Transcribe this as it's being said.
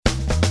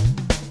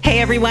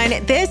everyone.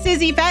 This is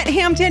Yvette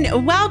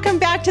Hampton. Welcome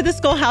back to the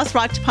Schoolhouse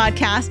Rocked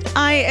podcast.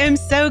 I am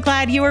so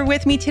glad you are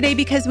with me today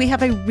because we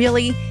have a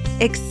really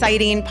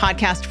exciting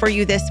podcast for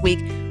you this week.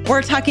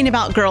 We're talking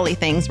about girly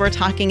things. We're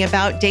talking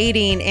about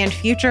dating and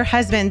future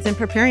husbands and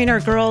preparing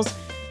our girls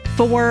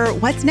for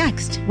what's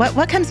next.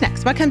 What comes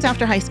next? What comes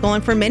after high school?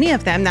 And for many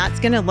of them, that's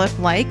going to look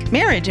like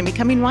marriage and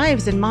becoming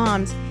wives and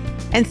moms.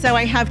 And so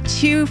I have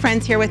two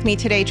friends here with me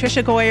today,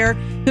 Tricia Goyer,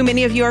 who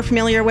many of you are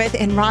familiar with,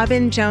 and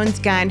Robin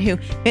Jones-Gunn, who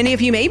many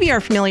of you maybe are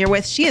familiar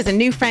with. She is a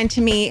new friend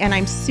to me, and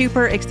I'm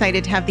super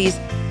excited to have these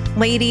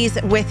ladies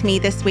with me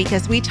this week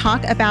as we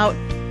talk about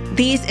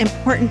these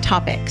important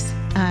topics.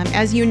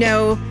 As you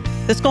know,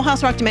 the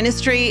Schoolhouse Rocked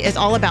Ministry is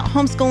all about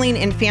homeschooling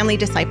and family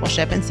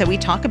discipleship. And so we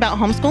talk about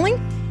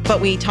homeschooling,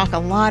 but we talk a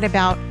lot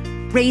about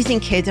raising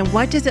kids and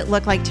what does it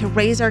look like to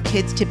raise our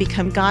kids to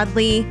become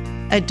godly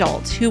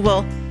adults who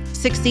will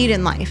succeed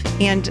in life.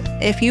 And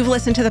if you've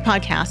listened to the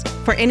podcast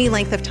for any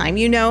length of time,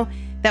 you know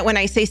that when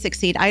I say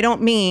succeed, I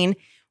don't mean,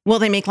 will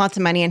they make lots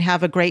of money and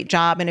have a great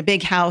job and a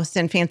big house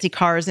and fancy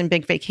cars and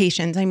big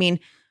vacations? I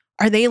mean,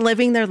 are they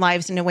living their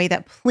lives in a way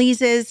that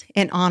pleases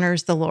and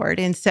honors the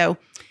Lord? And so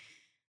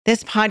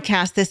this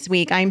podcast this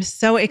week, I'm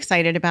so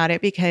excited about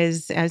it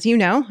because, as you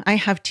know, I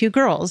have two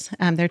girls.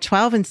 They're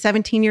 12 and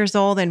 17 years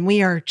old, and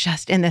we are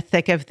just in the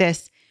thick of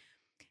this,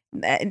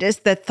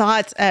 just the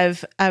thoughts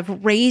of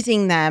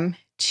raising them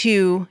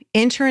to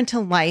enter into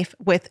life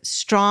with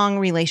strong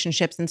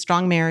relationships and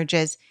strong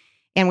marriages.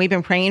 And we've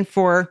been praying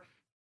for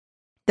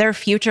their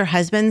future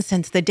husbands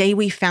since the day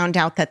we found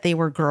out that they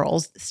were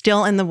girls,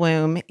 still in the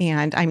womb.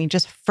 And I mean,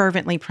 just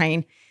fervently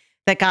praying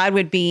that God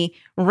would be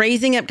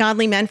raising up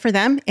godly men for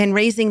them and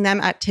raising them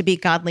up to be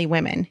godly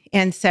women.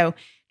 And so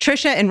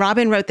Tricia and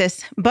Robin wrote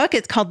this book.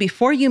 It's called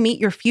Before You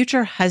Meet Your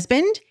Future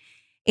Husband.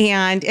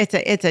 And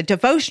it's a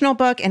devotional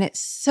book, and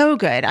it's so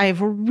good. I've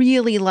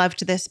really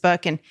loved this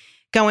book and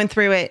going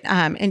through it,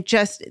 and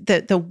just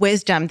the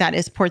wisdom that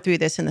is poured through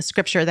this and the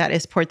scripture that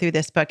is poured through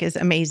this book is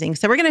amazing.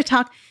 So we're going to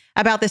talk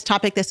about this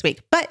topic this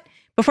week. But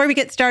before we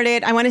get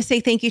started, I want to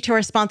say thank you to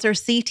our sponsor,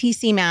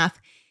 CTC Math.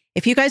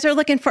 If you guys are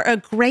looking for a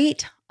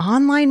great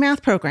online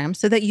math program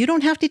so that you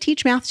don't have to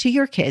teach math to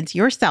your kids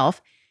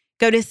yourself,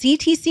 go to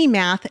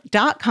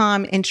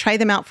ctcmath.com and try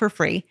them out for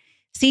free.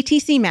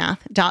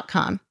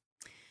 ctcmath.com.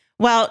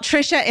 Well,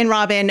 Tricia and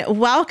Robin,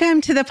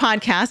 welcome to the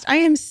podcast. I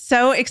am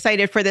so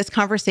excited for this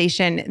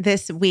conversation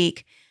this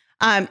week.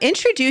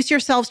 Introduce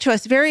yourselves to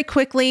us very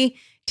quickly.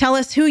 Tell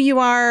us who you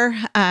are,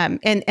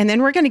 and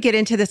then we're going to get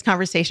into this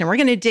conversation. We're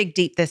going to dig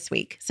deep this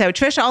week. So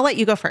Tricia, I'll let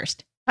you go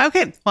first.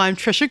 Okay. Well, I'm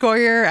Tricia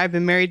Goyer. I've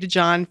been married to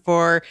John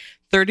for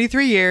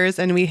 33 years,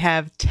 and we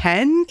have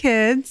 10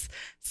 kids.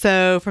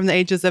 So from the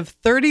ages of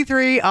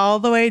 33 all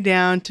the way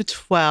down to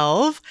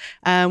 12,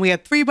 we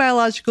had 3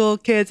 biological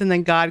kids, and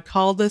then God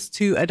called us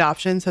to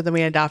adoption. So then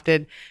we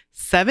adopted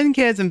 7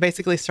 kids and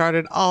basically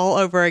started all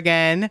over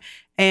again.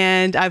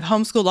 And I've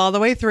homeschooled all the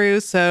way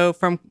through. So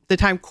from the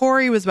time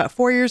Corey was about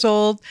 4 years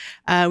old,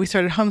 we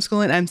started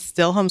homeschooling. I'm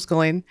still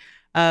homeschooling.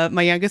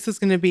 My youngest is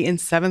going to be in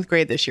 7th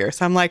grade this year.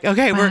 So I'm like,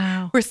 okay,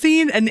 wow. we're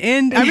seeing an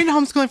end. I've been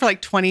homeschooling for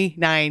like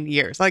 29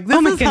 years. Like, this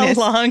is goodness. a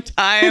long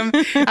time.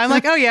 I'm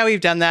like, oh yeah,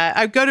 we've done that.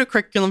 I go to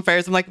curriculum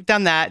fairs. I'm like,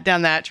 done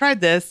that,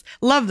 tried this,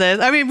 love this.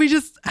 I mean, we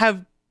just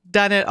have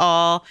done it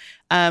all.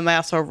 I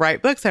also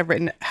write books. I've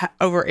written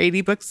over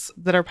 80 books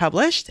that are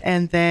published.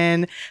 And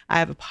then I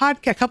have a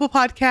couple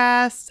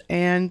podcasts,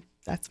 and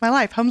that's my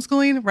life.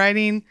 Homeschooling,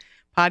 writing,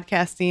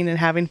 podcasting, and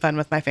having fun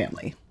with my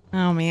family.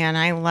 Oh man,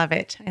 I love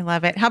it. I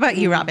love it. How about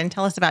you, Robin?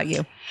 Tell us about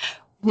you.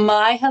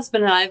 My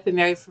husband and I have been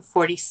married for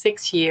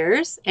 46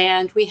 years,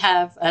 and we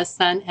have a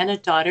son and a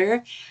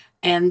daughter,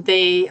 and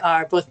they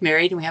are both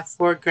married, and we have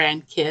 4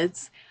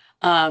 grandkids.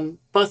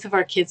 Both of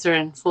our kids are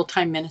in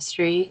full-time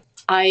ministry.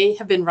 I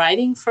have been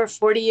writing for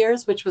 40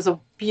 years, which was a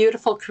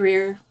beautiful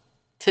career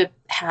to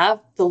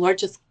have. The Lord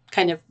just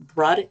kind of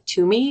brought it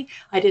to me.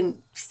 I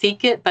didn't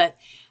seek it, but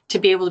to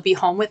be able to be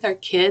home with our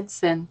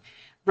kids and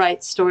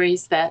write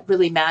stories that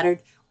really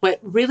mattered. What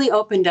really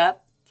opened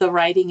up the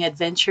writing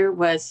adventure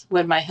was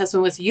when my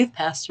husband was a youth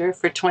pastor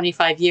for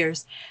 25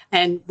 years.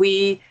 And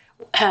we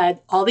had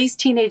all these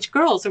teenage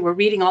girls that were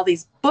reading all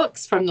these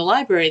books from the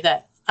library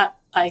that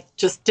I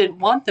just didn't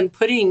want them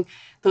putting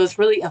those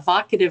really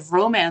evocative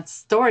romance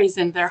stories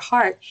in their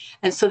heart.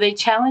 And so they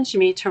challenged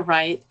me to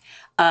write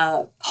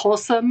a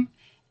wholesome,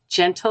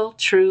 gentle,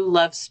 true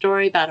love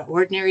story about an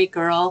ordinary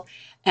girl.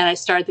 And I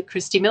started the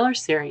Christy Miller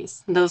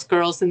series. And those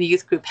girls in the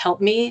youth group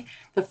helped me.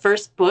 The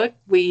first book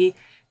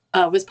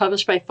was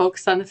published by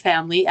Focus on the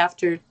Family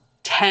after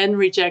 10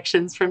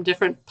 rejections from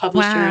different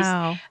publishers.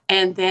 Wow.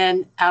 And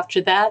then after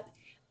that,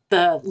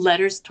 the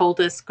letters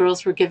told us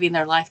girls were giving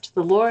their life to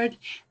the Lord.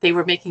 They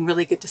were making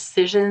really good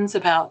decisions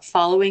about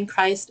following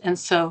Christ. And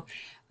so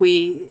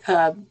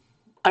I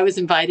was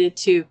invited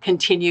to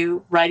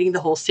continue writing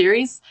the whole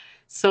series.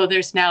 So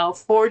there's now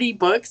 40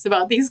 books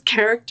about these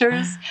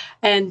characters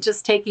and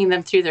just taking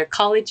them through their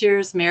college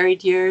years,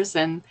 married years,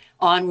 and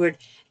onward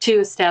to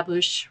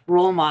establish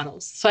role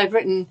models. So I've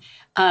written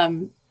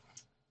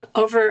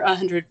over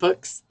 100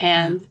 books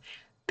and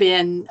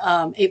been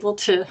able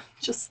to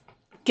just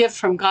gift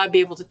from God, be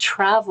able to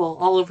travel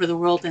all over the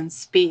world and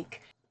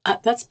speak.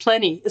 That's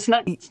plenty. It's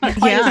not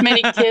quite as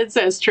many kids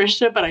as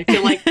Tricia, but I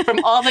feel like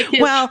from all the kids,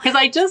 because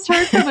I just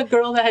heard from a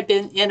girl that had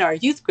been in our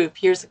youth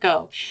group years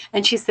ago,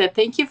 and she said,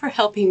 "Thank you for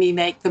helping me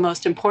make the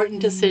most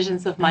important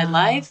decisions of my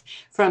life,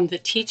 from the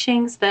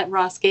teachings that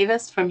Ross gave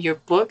us, from your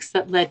books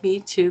that led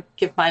me to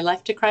give my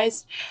life to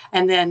Christ.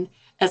 And then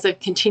as I've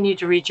continued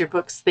to read your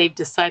books, they've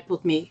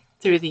discipled me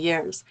through the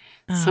years."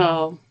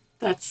 So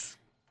that's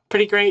a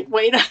pretty great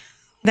way to...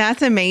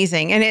 That's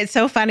amazing. And it's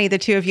so funny, the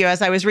two of you,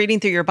 as I was reading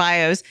through your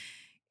bios,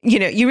 you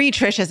know, you read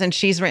Tricia's and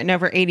she's written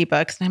over 80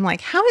 books. And I'm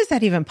like, how is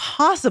that even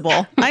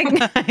possible?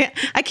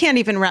 I can't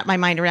even wrap my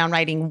mind around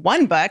writing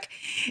one book.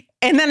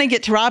 And then I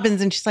get to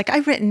Robin's and she's like,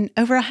 I've written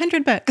over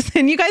 100 books.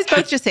 And you guys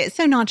both just say it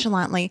so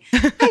nonchalantly.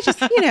 I just,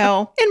 you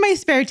know, in my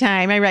spare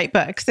time, I write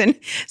books. And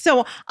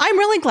so I'm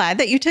really glad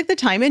that you took the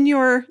time in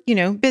your, you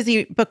know,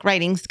 busy book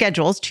writing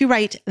schedules to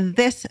write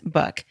this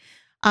book.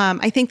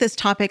 I think this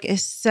topic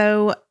is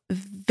so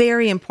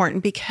very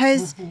important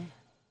because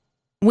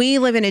we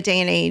live in a day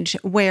and age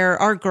where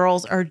our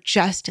girls are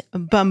just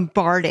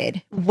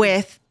bombarded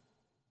with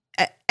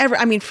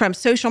from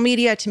social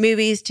media to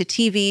movies to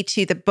TV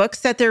to the books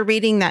that they're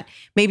reading that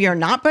maybe are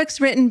not books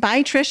written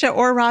by Tricia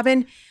or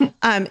Robin,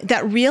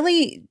 that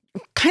really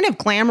kind of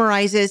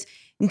glamorizes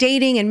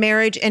dating and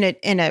marriage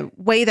in a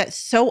way that's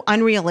so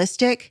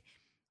unrealistic.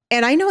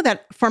 And I know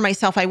that for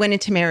myself, I went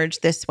into marriage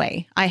this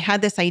way. I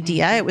had this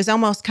idea. It was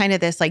almost kind of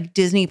this like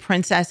Disney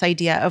princess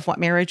idea of what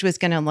marriage was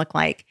going to look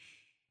like.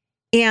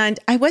 And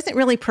I wasn't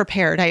really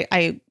prepared.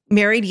 I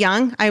married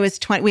young. I was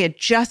 20. We had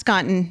just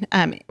gotten,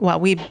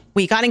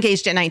 we got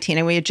engaged at 19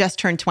 and we had just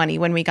turned 20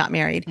 when we got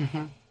married.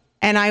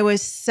 And I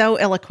was so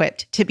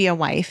ill-equipped to be a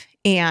wife.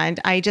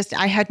 And I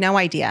had no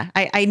idea.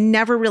 I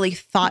never really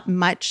thought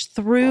much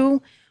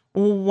through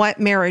what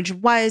marriage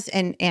was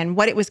and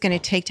what it was going to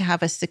take to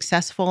have a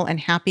successful and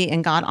happy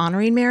and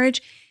God-honoring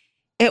marriage.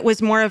 It was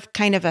more of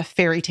kind of a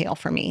fairy tale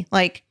for me.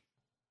 Like,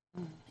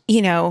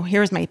 you know,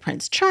 here's my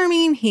Prince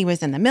Charming. He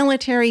was in the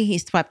military. He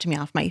swept me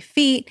off my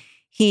feet.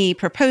 He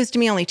proposed to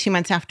me only 2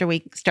 months after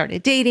we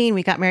started dating.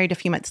 We got married a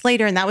few months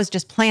later, and that was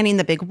just planning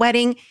the big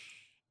wedding.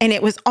 And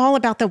it was all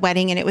about the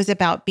wedding, and it was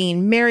about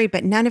being married,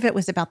 but none of it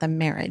was about the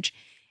marriage.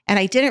 And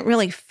I didn't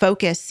really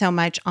focus so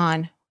much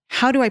on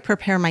how do I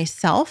prepare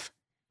myself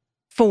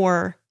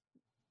for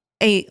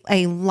a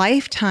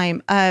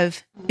lifetime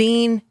of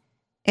being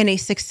in a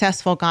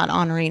successful,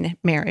 God-honoring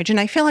marriage. And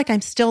I feel like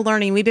I'm still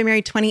learning. We've been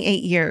married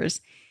 28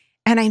 years.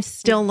 And I'm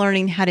still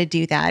learning how to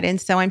do that.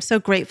 And so I'm so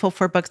grateful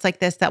for books like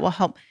this that will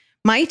help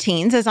my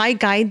teens as I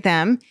guide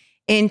them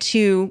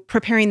into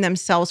preparing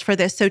themselves for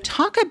this. So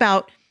talk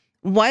about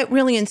what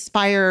really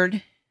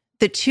inspired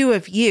the two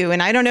of you.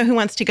 And I don't know who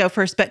wants to go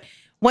first, but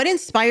what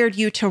inspired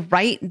you to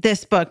write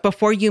this book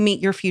before you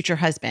meet your future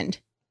husband?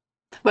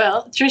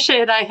 Well,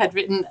 Tricia and I had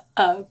written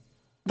a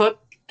book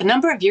a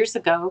number of years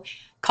ago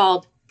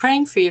called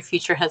Praying for Your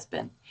Future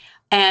Husband.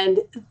 And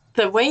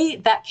the way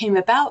that came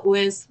about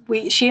was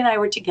she and I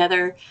were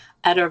together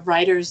at a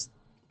writer's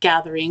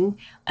gathering,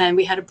 and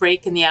we had a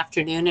break in the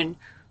afternoon, and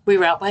we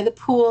were out by the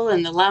pool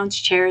in the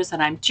lounge chairs,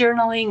 and I'm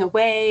journaling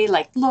away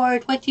like,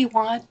 Lord, what do you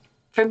want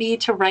for me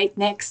to write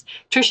next?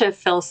 Tricia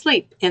fell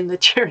asleep in the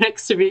chair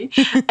next to me.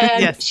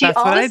 And yes, she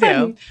all of a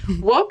sudden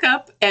woke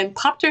up and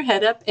popped her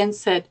head up and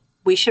said,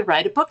 we should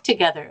write a book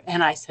together.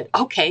 And I said,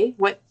 okay,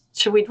 what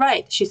should we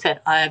write? She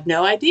said, I have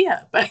no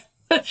idea.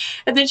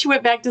 And then she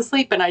went back to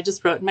sleep, and I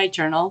just wrote in my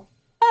journal,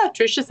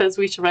 Tricia says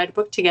we should write a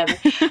book together.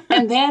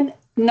 And then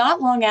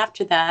not long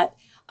after that,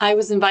 I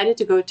was invited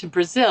to go to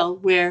Brazil,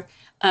 where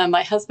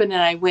my husband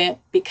and I went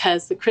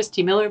because the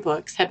Christy Miller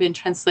books have been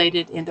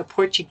translated into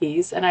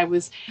Portuguese. And I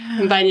was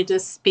invited to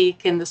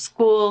speak in the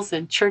schools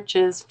and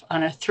churches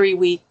on a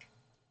 3-week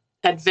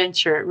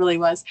adventure. It really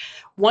was.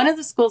 One of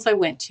the schools I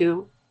went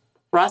to,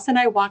 Ross and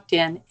I walked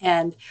in,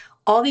 and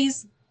all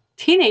these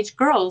teenage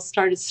girls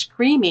started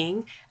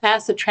screaming. I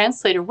asked the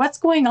translator, what's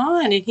going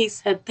on? And he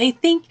said, they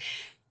think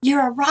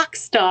you're a rock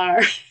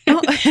star.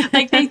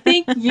 Like they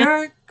think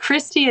you're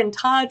Christy and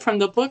Todd from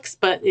the books,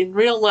 but in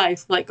real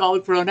life, like all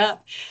grown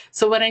up.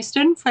 So when I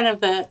stood in front of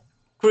that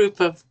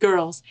group of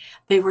girls,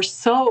 they were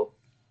so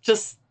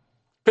just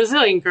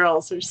Brazilian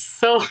girls are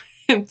so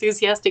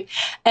enthusiastic.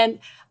 And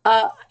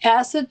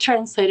asked the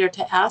translator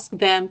to ask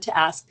them to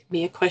ask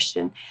me a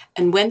question.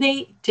 And when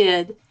they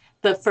did,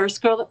 the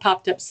first girl that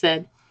popped up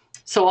said,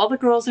 so all the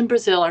girls in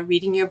Brazil are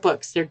reading your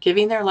books. They're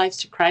giving their lives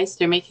to Christ.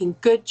 They're making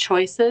good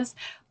choices,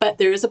 but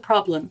there is a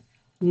problem.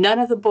 None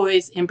of the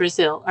boys in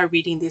Brazil are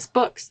reading these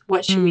books.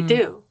 What should we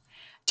do?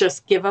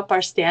 Just give up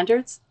our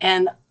standards?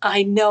 And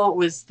I know it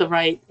was the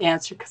right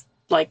answer because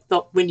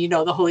when you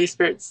know the Holy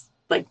Spirit's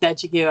like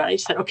nudging you, I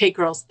said, okay,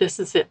 girls, this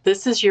is it.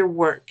 This is your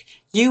work.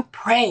 You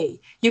pray.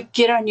 You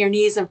get on your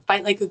knees and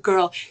fight like a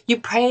girl. You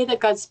pray that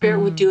God's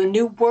Spirit would do a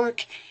new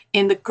work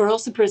in the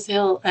girls of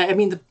Brazil,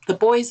 the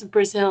boys of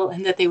Brazil,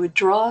 and that they would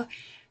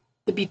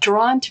be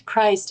drawn to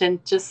Christ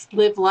and just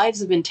live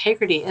lives of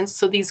integrity. And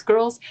so these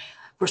girls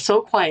were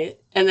so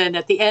quiet. And then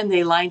at the end,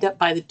 they lined up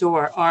by the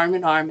door, arm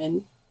in arm,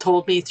 and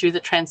told me through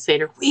the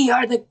translator, "We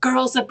are the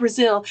girls of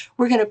Brazil.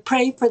 We're going to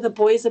pray for the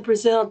boys of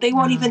Brazil. They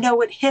won't even know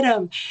what hit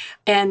them."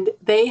 And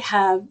they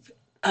had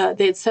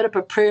set up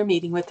a prayer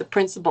meeting with the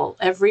principal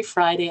every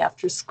Friday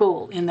after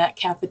school in that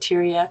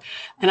cafeteria.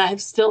 And I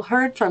have still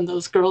heard from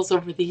those girls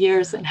over the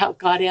years and how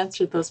God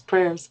answered those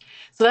prayers.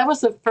 So that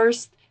was the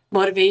first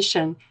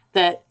motivation,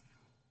 that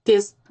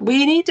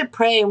we need to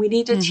pray, and we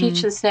need to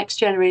teach this next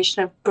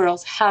generation of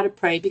girls how to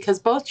pray, because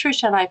both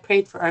Tricia and I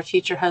prayed for our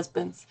future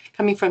husbands,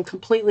 coming from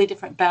completely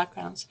different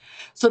backgrounds.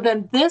 So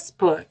then this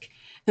book,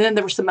 and then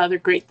there were some other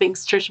great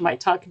things Tricia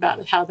might talk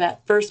about, how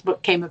that first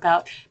book came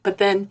about. But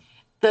then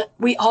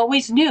we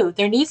always knew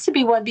there needs to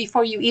be one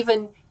before you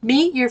even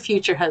meet your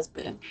future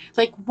husband.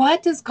 Like,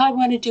 what does God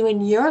want to do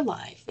in your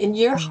life, in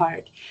your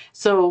heart?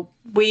 So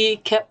we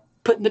kept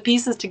putting the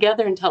pieces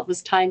together until it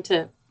was time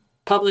to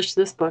publish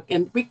this book.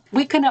 And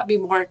we could not be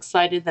more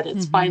excited that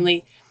it's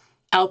finally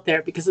out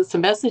there, because it's a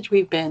message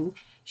we've been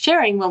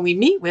sharing when we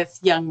meet with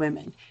young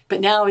women, but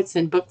now it's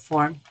in book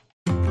form.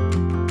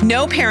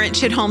 No parent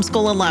should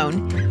homeschool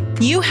alone.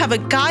 You have a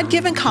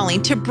God-given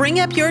calling to bring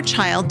up your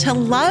child to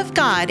love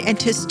God and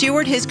to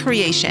steward his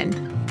creation.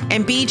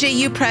 And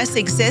BJU Press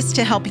exists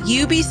to help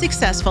you be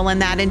successful in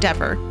that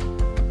endeavor.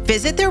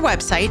 Visit their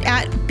website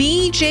at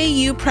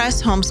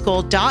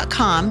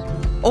bjupresshomeschool.com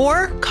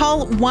or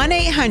call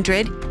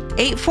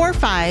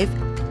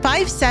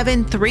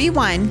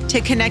 1-800-845-5731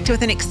 to connect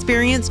with an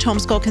experienced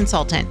homeschool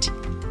consultant.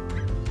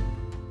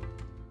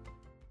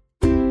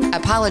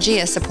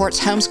 Apologia supports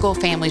homeschool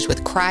families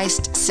with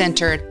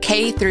Christ-centered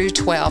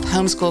K-12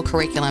 homeschool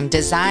curriculum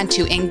designed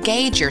to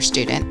engage your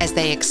student as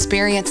they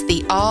experience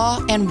the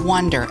awe and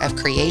wonder of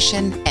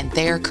creation and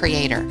their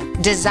creator.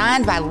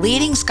 Designed by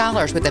leading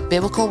scholars with a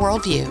biblical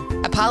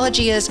worldview,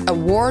 Apologia's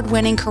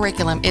award-winning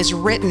curriculum is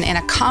written in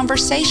a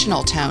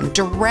conversational tone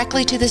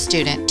directly to the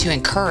student to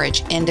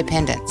encourage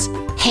independence.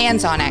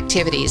 Hands-on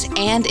activities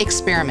and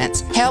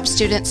experiments help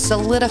students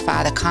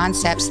solidify the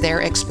concepts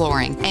they're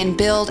exploring and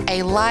build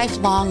a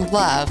lifelong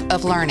love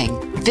of learning.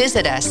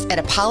 Visit us at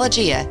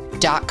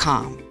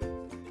apologia.com.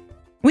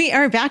 We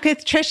are back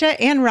with Tricia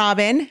and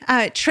Robin.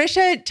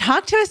 Tricia,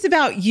 talk to us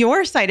about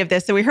your side of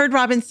this. So we heard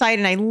Robin's side,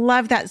 and I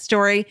love that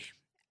story.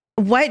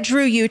 What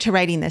drew you to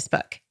writing this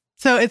book?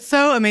 So it's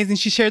so amazing.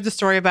 She shared the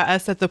story about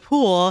us at the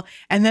pool.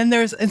 And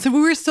so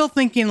we were still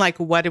thinking, like,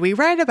 what do we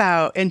write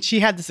about? And she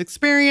had this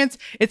experience.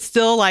 It's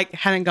still like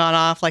hadn't gone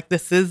off, like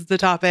this is the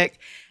topic.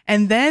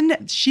 And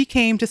then she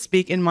came to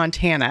speak in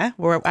Montana,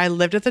 where I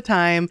lived at the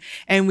time.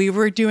 And we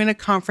were doing a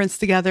conference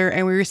together,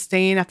 and we were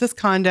staying at this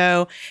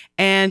condo,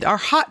 and our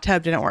hot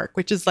tub didn't work,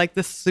 which is like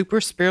this super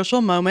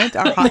spiritual moment.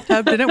 Our hot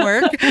tub didn't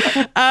work.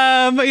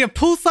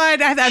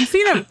 Poolside, I'm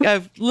seeing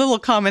a little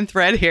common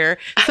thread here.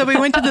 So we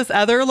went to this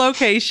other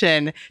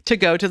location to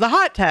go to the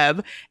hot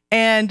tub.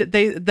 And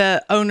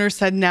the owner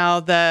said, now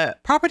the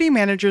property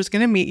manager is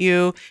going to meet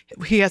you.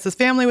 He has his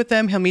family with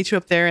him. He'll meet you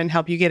up there and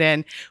help you get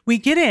in. We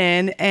get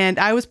in, and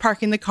I was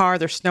parking the car.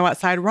 There's snow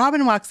outside.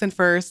 Robin walks in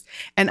first,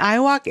 and I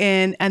walk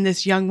in, and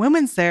this young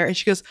woman's there, and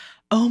she goes,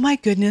 "Oh my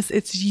goodness,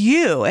 it's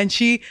you." And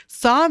she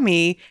saw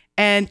me,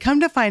 and come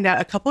to find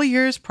out, a couple of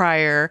years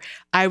prior,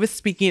 I was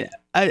speaking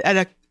at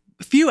a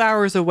few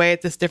hours away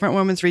at this different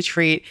women's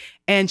retreat,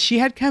 and she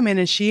had come in,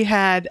 and she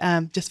had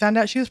just found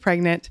out she was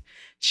pregnant.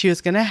 She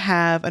was going to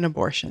have an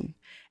abortion.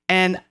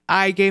 And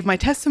I gave my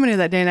testimony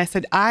that day, and I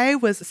said, I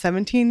was a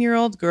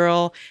 17-year-old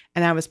girl,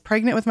 and I was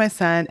pregnant with my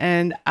son,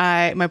 and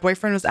my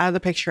boyfriend was out of the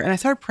picture, and I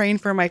started praying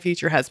for my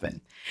future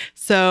husband.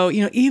 So,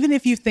 even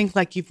if you think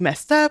like you've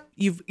messed up,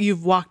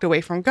 you've walked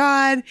away from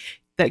God,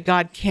 that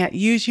God can't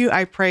use you,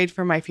 I prayed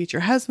for my future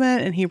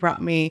husband, and he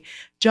brought me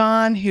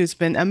John, who's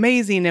been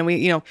amazing.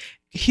 And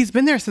he's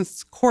been there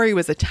since Corey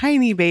was a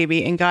tiny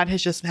baby, and God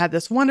has just had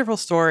this wonderful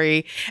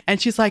story.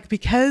 And she's like,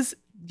 because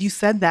you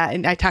said that,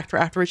 and I talked to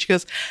her afterwards, she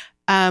goes,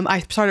 I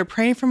started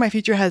praying for my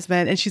future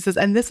husband, and she says,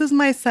 and this is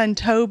my son,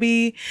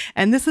 Toby,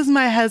 and this is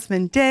my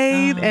husband,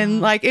 Dave.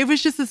 And like, it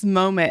was just this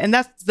moment. And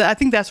I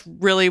think that's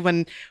really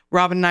when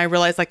Robin and I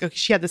realized, like, okay,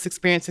 she had this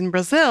experience in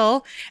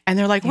Brazil, and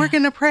they're like, we're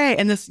going to pray.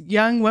 And this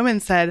young woman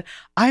said,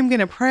 I'm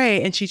going to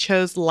pray. And she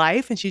chose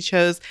life, and she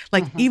chose,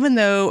 like, even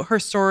though her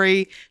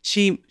story,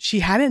 she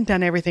hadn't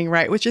done everything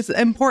right, which is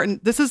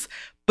important. This is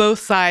both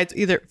sides,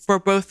 either for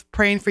both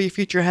praying for your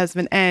future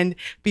husband and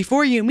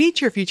before you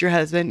meet your future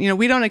husband.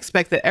 We don't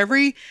expect that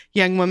every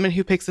young woman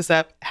who picks us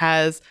up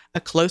has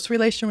a close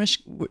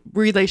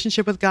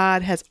relationship with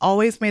God, has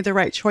always made the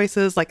right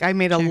choices. Like, I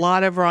made a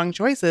lot of wrong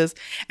choices.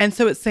 And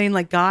so it's saying,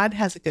 like, God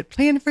has a good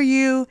plan for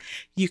you.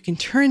 You can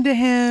turn to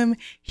him.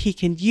 He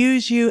can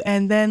use you.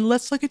 And then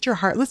let's look at your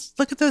heart. Let's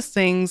look at those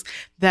things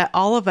that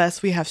all of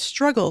us, we have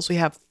struggles. We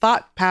have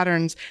thought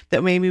patterns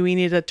that maybe we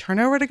need to turn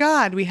over to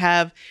God. We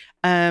have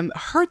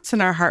hurts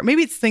in our heart.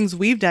 Maybe it's things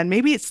we've done.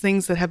 Maybe it's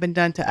things that have been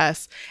done to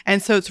us.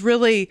 And so it's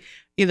really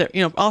either,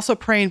 also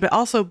praying, but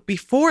also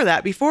before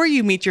that, before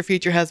you meet your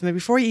future husband,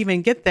 before you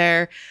even get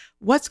there,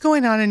 what's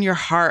going on in your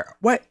heart?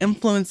 What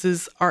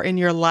influences are in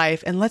your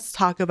life? And let's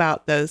talk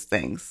about those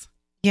things.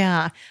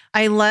 Yeah.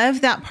 I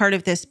love that part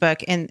of this book.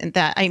 And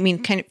that, I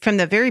mean, kind of from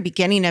the very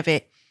beginning of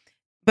it,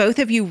 both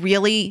of you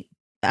really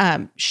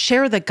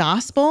share the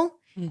gospel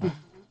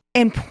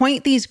and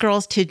point these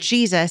girls to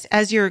Jesus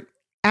as you're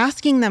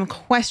asking them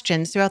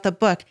questions throughout the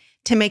book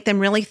to make them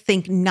really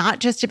think not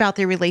just about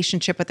their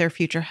relationship with their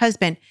future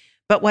husband,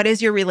 but what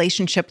does your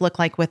relationship look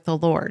like with the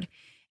Lord?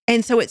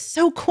 And so it's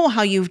so cool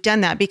how you've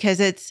done that, because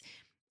it's,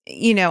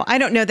 I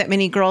don't know that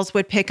many girls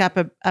would pick up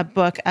a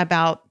book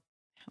about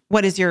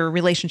what does your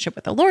relationship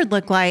with the Lord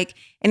look like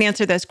and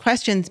answer those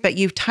questions, but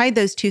you've tied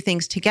those two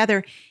things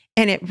together.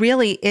 And it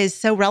really is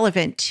so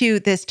relevant to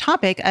this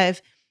topic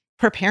of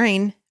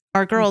preparing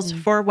our girls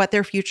for what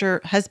their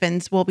future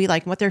husbands will be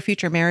like, what their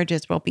future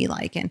marriages will be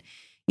like. And,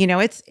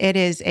 it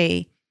is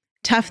a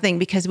tough thing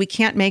because we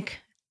can't make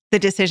the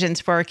decisions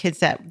for our kids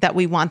that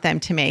we want them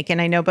to make. And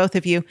I know both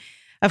of you,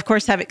 of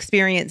course, have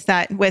experienced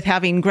that with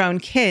having grown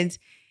kids.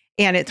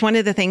 And it's one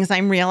of the things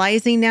I'm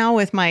realizing now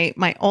with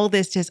my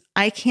oldest is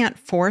I can't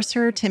force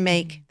her to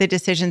make the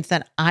decisions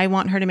that I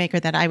want her to make or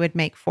that I would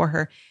make for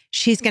her.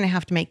 She's going to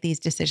have to make these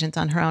decisions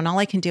on her own. All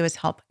I can do is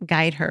help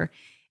guide her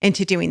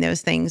into doing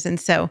those things. And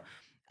so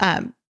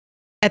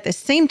at the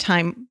same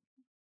time,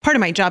 part of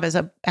my job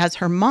as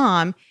her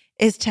mom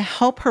is to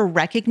help her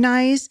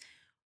recognize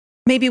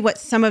maybe what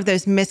some of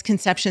those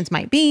misconceptions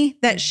might be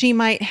that she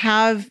might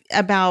have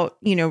about,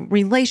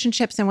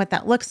 relationships and what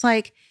that looks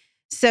like.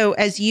 So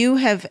as you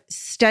have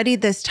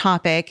studied this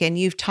topic and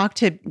you've talked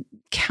to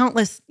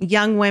countless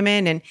young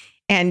women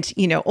and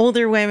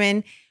older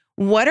women,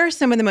 what are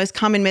some of the most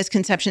common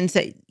misconceptions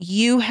that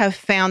you have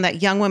found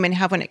that young women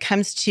have when it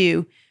comes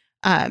to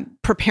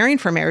preparing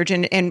for marriage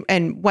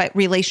and what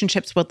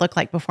relationships would look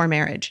like before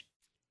marriage?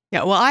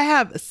 Yeah, well, I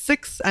have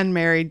 6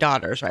 unmarried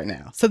daughters right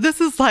now. So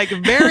this is like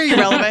very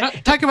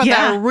relevant. Talk about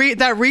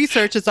that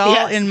research is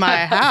all in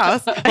my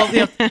house.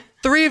 Well,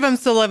 3 of them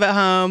still live at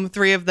home.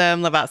 3 of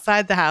them live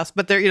outside the house,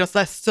 but they're, so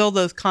that's still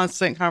those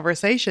constant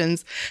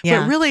conversations.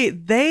 Yeah. But really,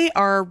 they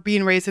are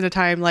being raised in a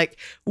time like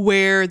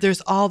where there's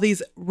all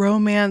these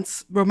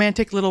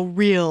romantic little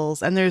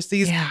reels, and there's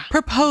these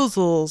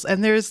proposals,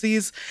 and there's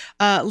these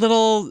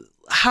little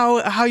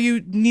how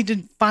you need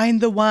to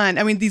find the one.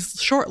 I mean,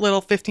 these short little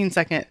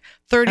 15-second,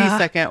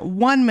 30-second,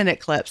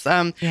 1-minute clips.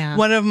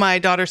 One of my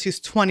daughters,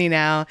 who's 20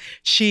 now,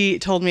 she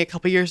told me a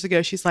couple years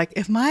ago, she's like,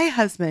 if my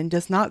husband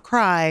does not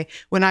cry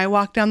when I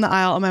walk down the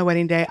aisle on my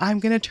wedding day, I'm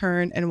going to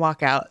turn and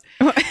walk out.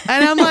 And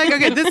I'm like,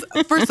 okay, this,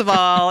 first of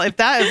all, if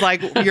that is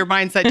like your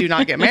mindset, do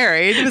not get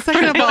married. But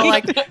second of all,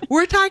 like,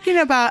 we're talking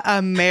about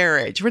a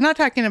marriage. We're not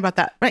talking about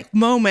that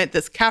moment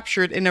that's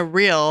captured in a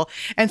reel.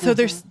 And so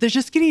they're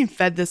just getting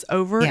fed this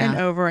over and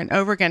over and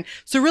over again.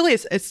 So really,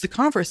 it's the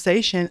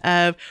conversation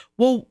of,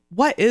 well,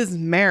 what is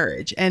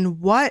marriage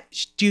and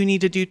what do you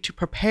need to do to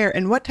prepare,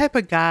 and what type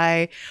of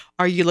guy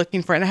are you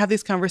looking for? And I have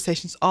these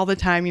conversations all the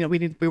time. We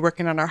need to be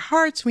working on our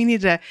hearts. We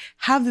need to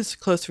have this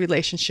close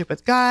relationship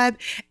with God.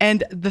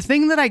 And the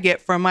thing that I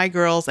get from my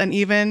girls, and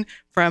even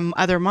from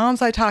other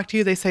moms I talk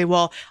to, they say,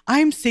 well,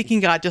 I'm seeking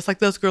God just like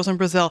those girls in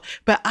Brazil,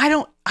 but I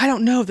don't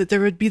know that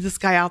there would be this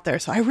guy out there.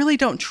 So I really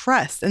don't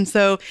trust. And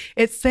so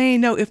it's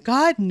saying, no, if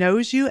God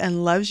knows you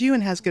and loves you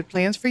and has good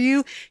plans for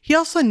you, he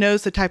also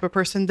knows the type of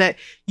person that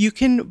you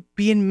can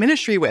be in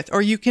ministry with,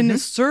 or you can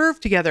serve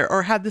together,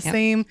 or have the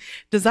same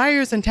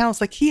desires and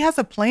talents. Like, he has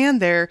a plan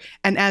there.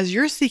 And as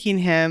you're seeking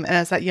him, and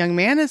as that young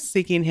man is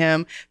seeking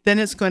him, then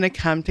it's going to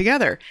come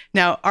together.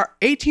 Now, our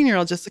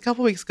 18-year-old just a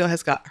couple weeks ago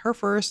has got her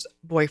first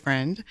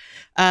boyfriend.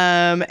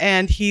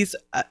 And he's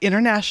an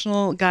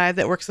international guy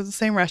that works at the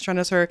same restaurant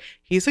as her.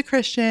 He's a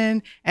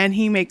Christian and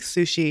he makes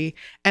sushi.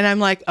 And I'm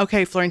like,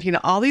 okay, Florentina,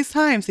 all these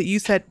times that you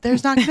said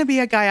there's not going to be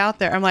a guy out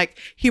there, I'm like,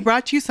 he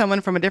brought you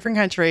someone from a different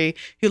country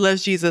who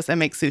loves Jesus and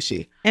makes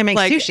sushi. And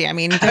makes sushi. I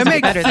mean, it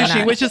makes better than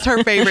that. Which is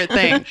her favorite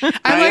thing.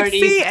 I'm like,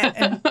 see,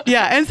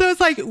 and so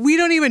it's like, we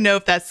don't even know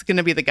if that's going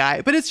to be the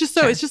guy, but it's just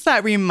it's just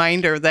that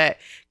reminder that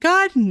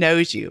God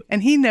knows you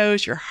and he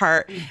knows your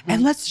heart.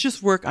 And let's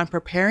just work on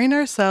preparing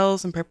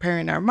ourselves and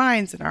preparing our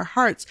minds and our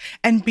hearts,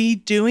 and be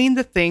doing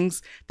the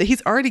things that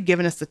he's already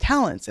given us, the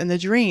talents and the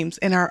dreams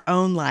in our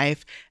own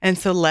life. And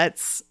so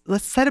let's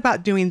set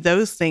about doing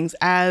those things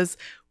as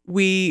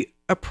we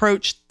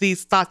approach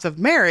these thoughts of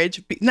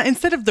marriage,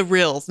 instead of the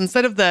reels,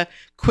 instead of the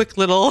quick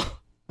little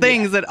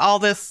things that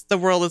the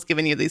world is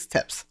giving you these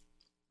tips.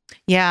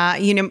 Yeah.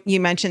 You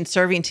mentioned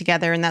serving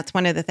together. And that's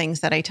one of the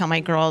things that I tell my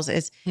girls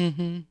is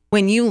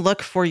when you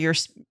look for your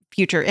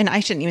future, and I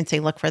shouldn't even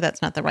say look for,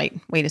 that's not the right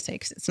way to say,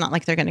 because it's not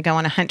like they're going to go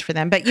on a hunt for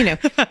them. But,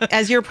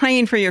 as you're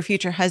praying for your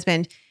future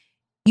husband,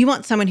 you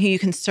want someone who you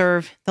can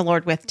serve the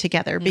Lord with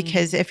together,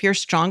 because if you're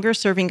stronger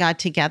serving God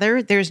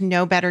together, there's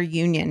no better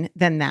union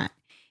than that.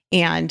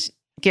 And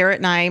Garrett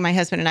and I, my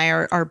husband and I,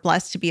 are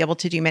blessed to be able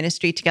to do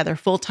ministry together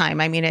full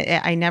time. I mean,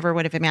 I never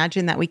would have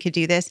imagined that we could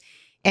do this.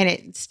 And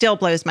it still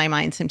blows my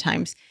mind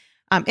sometimes.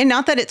 And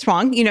not that it's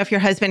wrong, if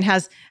your husband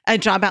has a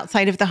job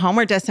outside of the home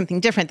or does something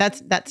different,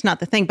 that's not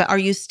the thing. But are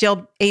you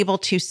still able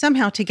to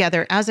somehow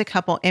together as a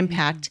couple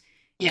impact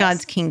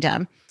God's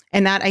kingdom?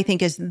 And that, I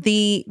think, is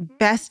the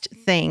best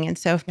thing. And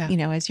so,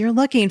 as you're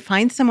looking,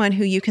 find someone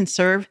who you can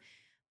serve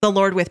the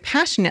Lord with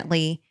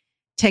passionately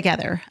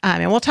together.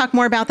 And we'll talk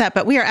more about that,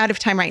 but we are out of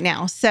time right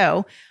now.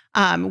 So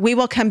we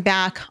will come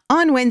back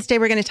on Wednesday.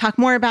 We're going to talk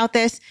more about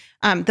this.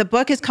 The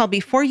book is called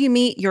Before You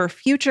Meet Your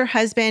Future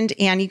Husband.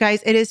 And you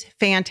guys, it is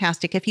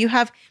fantastic. If you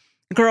have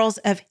girls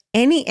of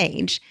any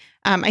age,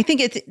 I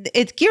think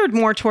it's geared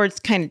more towards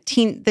kind of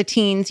the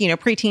teens,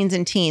 preteens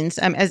and teens,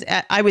 as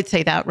I would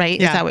say that, right?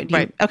 Yeah, is that what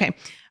right. Okay.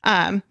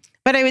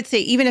 But I would say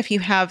even if you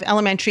have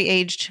elementary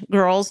aged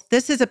girls,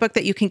 this is a book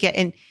that you can get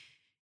in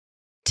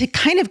to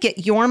kind of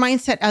get your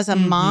mindset as a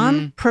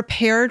mom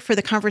prepared for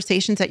the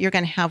conversations that you're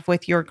going to have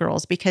with your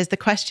girls, because the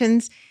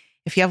questions,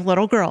 if you have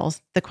little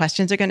girls, the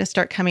questions are going to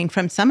start coming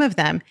from some of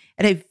them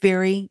at a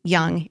very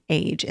young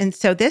age. And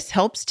so this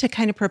helps to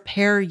kind of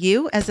prepare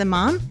you as a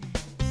mom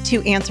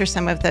to answer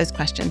some of those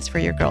questions for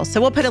your girls. So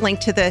we'll put a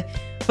link to the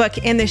book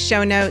in the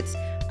show notes.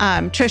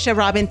 Tricia,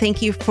 Robin,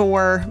 thank you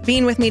for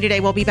being with me today.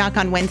 We'll be back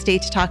on Wednesday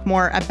to talk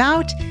more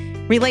about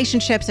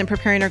relationships and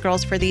preparing our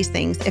girls for these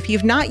things. If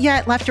you've not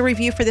yet left a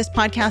review for this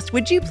podcast,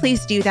 would you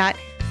please do that?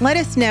 Let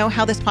us know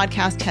how this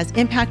podcast has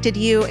impacted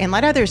you and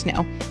let others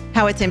know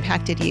how it's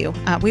impacted you.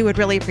 We would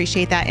really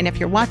appreciate that. And if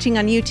you're watching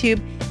on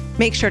YouTube,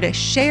 make sure to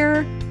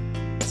share,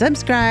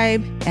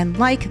 subscribe, and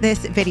like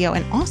this video.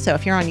 And also,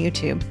 if you're on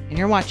YouTube and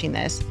you're watching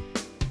this,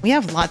 we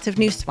have lots of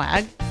new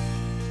swag.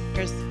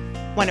 Here's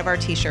one of our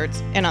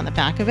t-shirts, and on the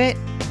back of it,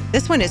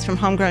 this one is from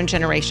Homegrown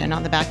Generation.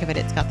 On the back of it,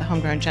 it's got the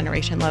Homegrown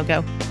Generation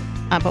logo.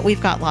 But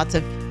we've got lots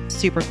of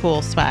super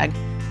cool swag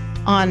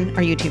on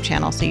our YouTube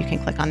channel, so you can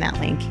click on that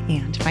link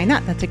and find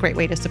that. That's a great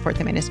way to support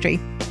the ministry.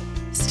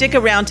 Stick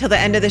around till the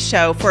end of the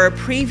show for a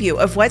preview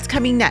of what's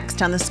coming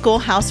next on the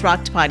Schoolhouse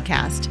Rocked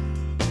podcast.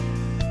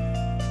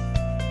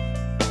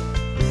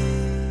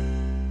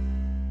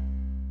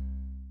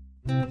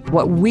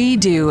 What we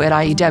do at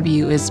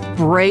IEW is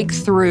break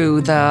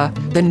through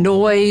the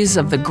noise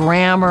of the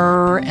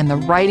grammar and the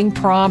writing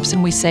prompts,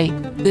 and we say,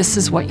 this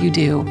is what you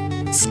do,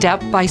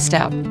 step by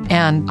step.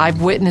 And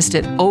I've witnessed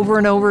it over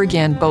and over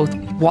again, both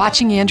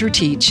watching Andrew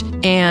teach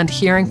and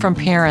hearing from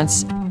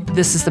parents,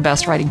 this is the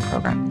best writing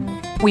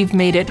program. We've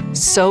made it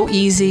so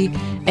easy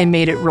and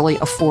made it really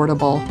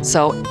affordable.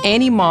 So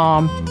any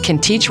mom can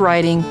teach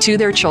writing to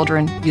their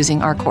children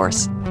using our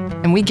course,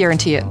 and we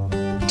guarantee it.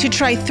 To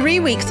try 3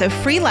 weeks of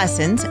free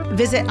lessons,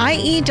 visit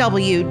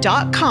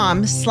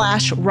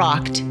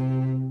IEW.com/rocked.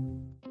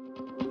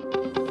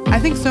 I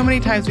think so many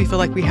times we feel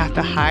like we have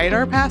to hide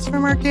our past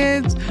from our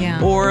kids,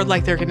 or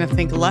like they're going to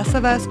think less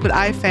of us. But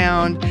I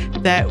found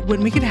that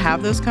when we can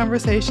have those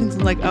conversations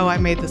and like, oh, I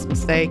made this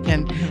mistake,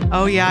 and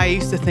oh yeah, I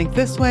used to think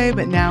this way,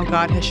 but now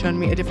God has shown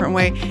me a different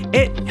way,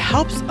 it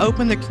helps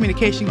open the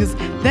communication. Because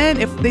then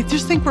if they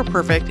just think we're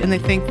perfect and they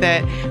think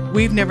that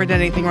we've never done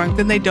anything wrong,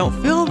 then they don't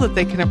feel that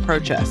they can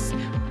approach us.